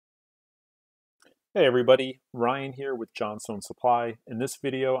Hey everybody, Ryan here with Johnstone Supply. In this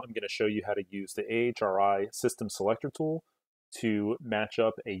video, I'm going to show you how to use the AHRI System Selector tool to match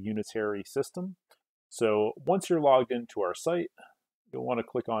up a Unitary system. So once you're logged into our site, you'll want to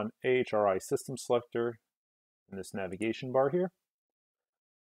click on AHRI System Selector in this navigation bar here.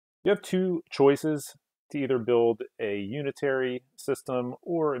 You have two choices to either build a Unitary system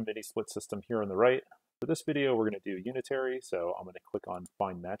or a mini-split system here on the right. For this video, we're going to do Unitary, so I'm going to click on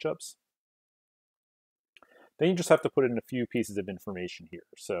Find Matchups. Then you just have to put in a few pieces of information here.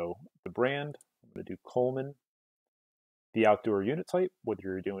 So the brand, I'm going to do Coleman, the outdoor unit type, whether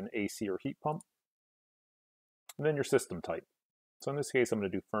you're doing AC or heat pump, and then your system type. So in this case, I'm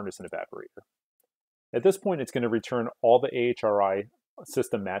going to do furnace and evaporator. At this point, it's going to return all the AHRI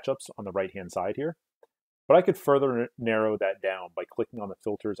system matchups on the right-hand side here, but I could further narrow that down by clicking on the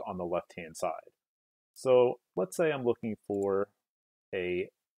filters on the left-hand side. So let's say I'm looking for a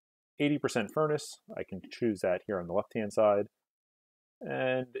 80% furnace, I can choose that here on the left-hand side.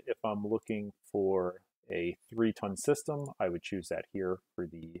 And if I'm looking for a 3-ton system, I would choose that here for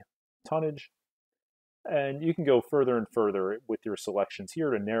the tonnage. And you can go further and further with your selections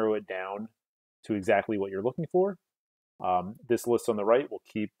here to narrow it down to exactly what you're looking for. This list on the right will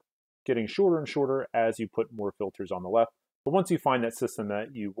keep getting shorter and shorter as you put more filters on the left. But once you find that system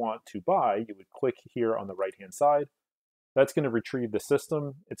that you want to buy, you would click here on the right-hand side. That's going to retrieve the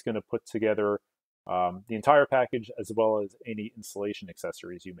system. It's going to put together the entire package as well as any installation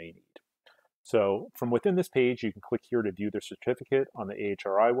accessories you may need. So from within this page, you can click here to view the certificate on the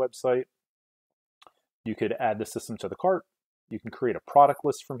AHRI website. You could add the system to the cart. You can create a product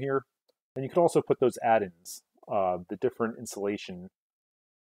list from here. And you could also put those add-ins, the different installation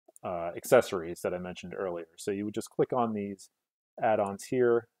accessories that I mentioned earlier. So you would just click on these add-ons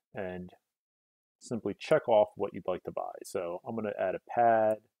here and simply check off what you'd like to buy. So I'm going to add a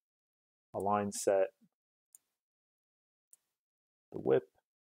pad, a line set, the whip,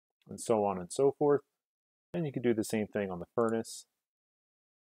 and so on and so forth. And you can do the same thing on the furnace,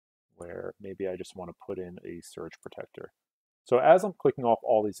 where maybe I just want to put in a surge protector. So as I'm clicking off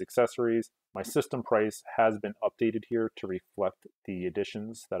all these accessories, my system price has been updated here to reflect the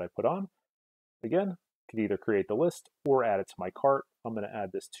additions that I put on. Again, I could either create the list or add it to my cart. I'm going to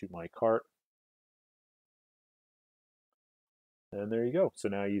add this to my cart. And there you go. So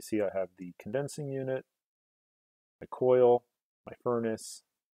now you see I have the condensing unit, my coil, my furnace,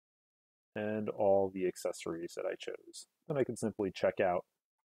 and all the accessories that I chose. Then I can simply check out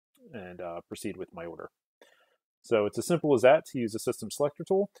and proceed with my order. So it's as simple as that to use the System Selector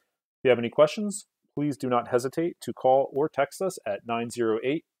tool. If you have any questions, please do not hesitate to call or text us at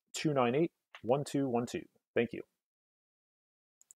 908-298-1212. Thank you.